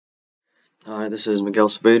Hi, this is Miguel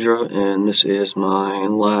Saavedra, and this is my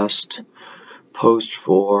last post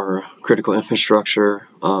for Critical Infrastructure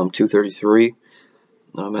 233.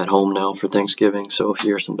 I'm at home now for Thanksgiving, so if you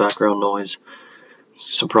hear some background noise,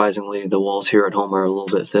 surprisingly, the walls here at home are a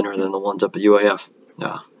little bit thinner than the ones up at UAF.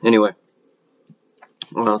 Anyway,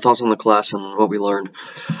 thoughts on the class and what we learned.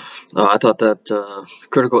 I thought that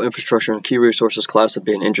Critical Infrastructure and Key Resources class would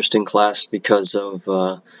be an interesting class because of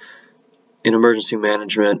in emergency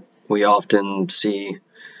management, we often see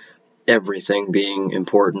everything being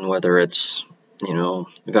important, whether it's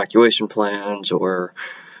evacuation plans or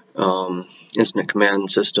incident command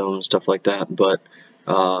systems, stuff like that. But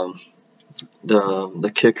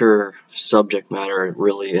the kicker subject matter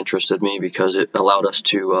really interested me because it allowed us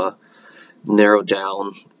to narrow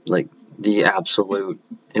down like the absolute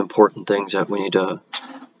important things that we need to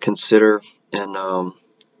consider, and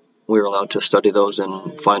we were allowed to study those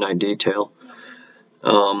in finite detail.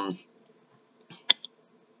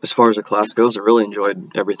 As far as the class goes, I really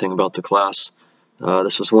enjoyed everything about the class.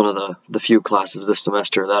 This was one of the few classes this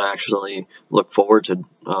semester that I actually look forward to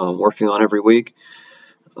working on every week.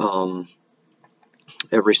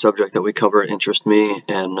 Every subject that we cover interests me,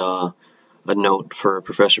 and a note for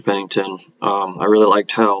Professor Pennington. I really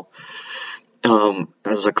liked how,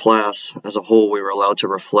 as a class, as a whole, we were allowed to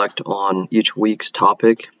reflect on each week's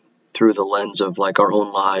topic through the lens of like our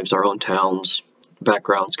own lives, our own towns,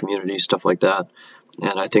 backgrounds, communities, stuff like that.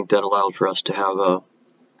 And I think that allowed for us to have a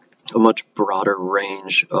much broader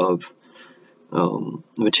range of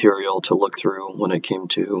material to look through when it came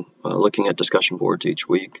to looking at discussion boards each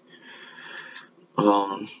week.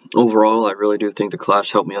 Overall, I really do think the class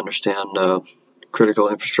helped me understand critical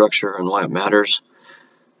infrastructure and why it matters.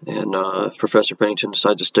 And if Professor Pennington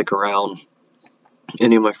decides to stick around,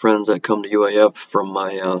 any of my friends that come to UAF from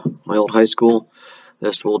my old high school,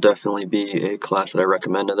 this will definitely be a class that I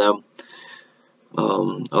recommend to them.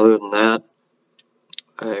 Other than that,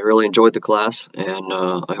 I really enjoyed the class, and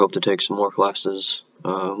I hope to take some more classes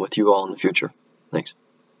with you all in the future. Thanks.